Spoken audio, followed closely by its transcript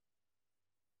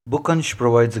Bookunch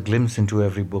provides a glimpse into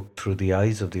every book through the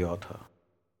eyes of the author.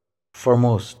 For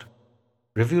most,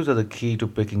 reviews are the key to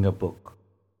picking a book,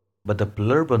 but the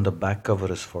blurb on the back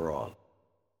cover is for all.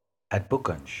 At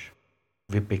Bookunch,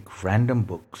 we pick random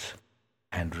books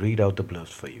and read out the blurbs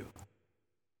for you.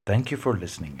 Thank you for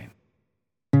listening in.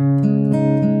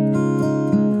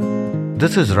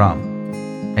 This is Ram,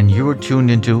 and you are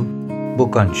tuned into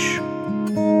Bookunch.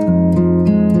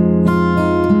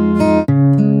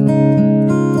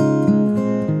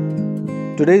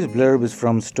 Today's blurb is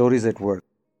from Stories at Work.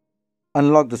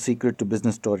 Unlock the Secret to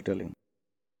Business Storytelling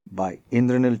by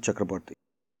Indranil Chakraborty.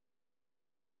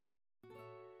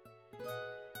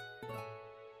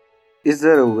 Is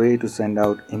there a way to send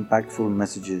out impactful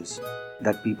messages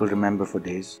that people remember for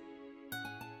days?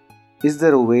 Is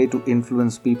there a way to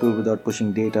influence people without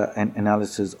pushing data and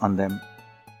analysis on them?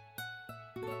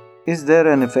 Is there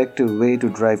an effective way to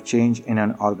drive change in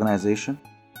an organization?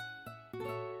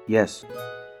 Yes,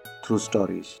 through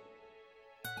stories.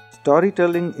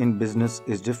 Storytelling in business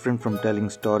is different from telling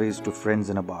stories to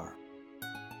friends in a bar.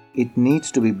 It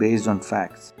needs to be based on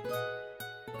facts.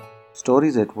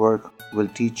 Stories at Work will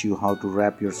teach you how to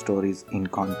wrap your stories in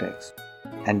context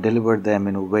and deliver them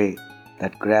in a way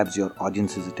that grabs your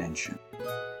audience's attention.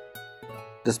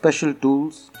 The special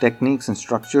tools, techniques, and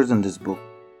structures in this book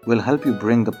will help you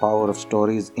bring the power of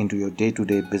stories into your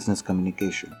day-to-day business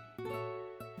communication.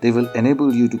 They will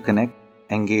enable you to connect,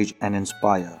 engage, and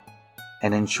inspire,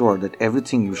 and ensure that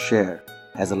everything you share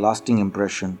has a lasting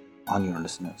impression on your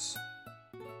listeners.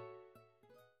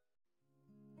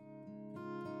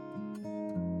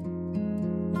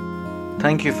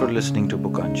 Thank you for listening to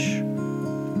Bookunch.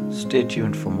 Stay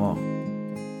tuned for more.